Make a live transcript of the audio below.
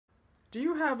Do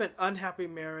you have an unhappy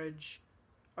marriage?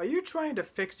 Are you trying to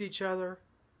fix each other?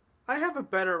 I have a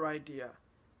better idea.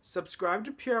 Subscribe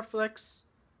to PureFlix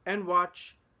and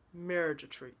watch Marriage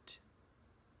Retreat.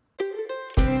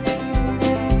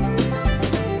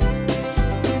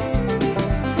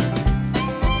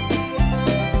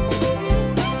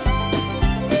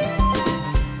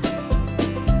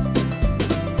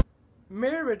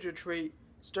 Marriage Retreat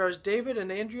stars David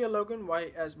and Andrea Logan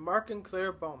White as Mark and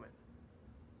Claire Bowman.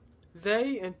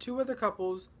 They and two other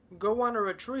couples go on a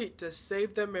retreat to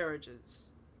save their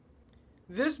marriages.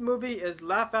 This movie is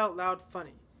laugh out loud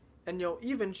funny, and you'll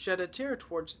even shed a tear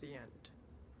towards the end.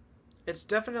 It's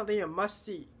definitely a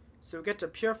must-see, so get to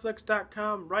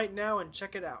PureFlix.com right now and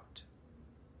check it out.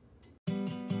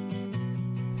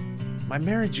 My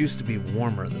marriage used to be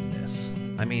warmer than this.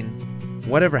 I mean,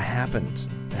 whatever happened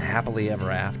to happily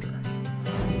ever after?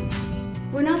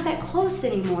 We're not that close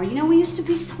anymore. You know, we used to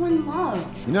be so in love.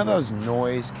 You know those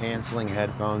noise-canceling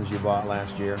headphones you bought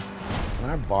last year? Can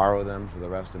I borrow them for the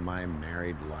rest of my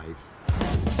married life?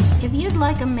 If you'd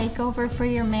like a makeover for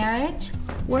your marriage,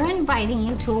 we're inviting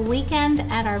you to a weekend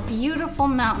at our beautiful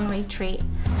mountain retreat.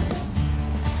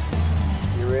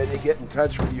 You ready to get in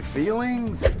touch with your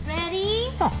feelings? Ready?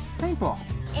 Oh, paintball.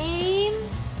 Aim,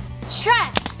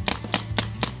 track!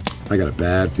 I got a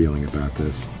bad feeling about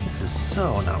this. This is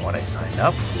so not what I signed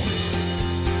up for.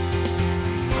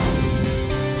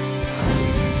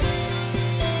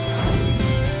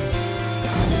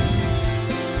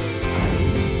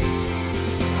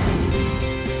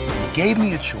 You gave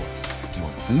me a choice. Do you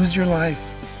want to lose your life,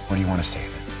 or do you want to save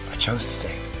it? I chose to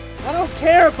save it. I don't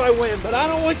care if I win, but I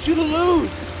don't want you to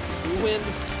lose. You win,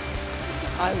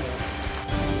 I win.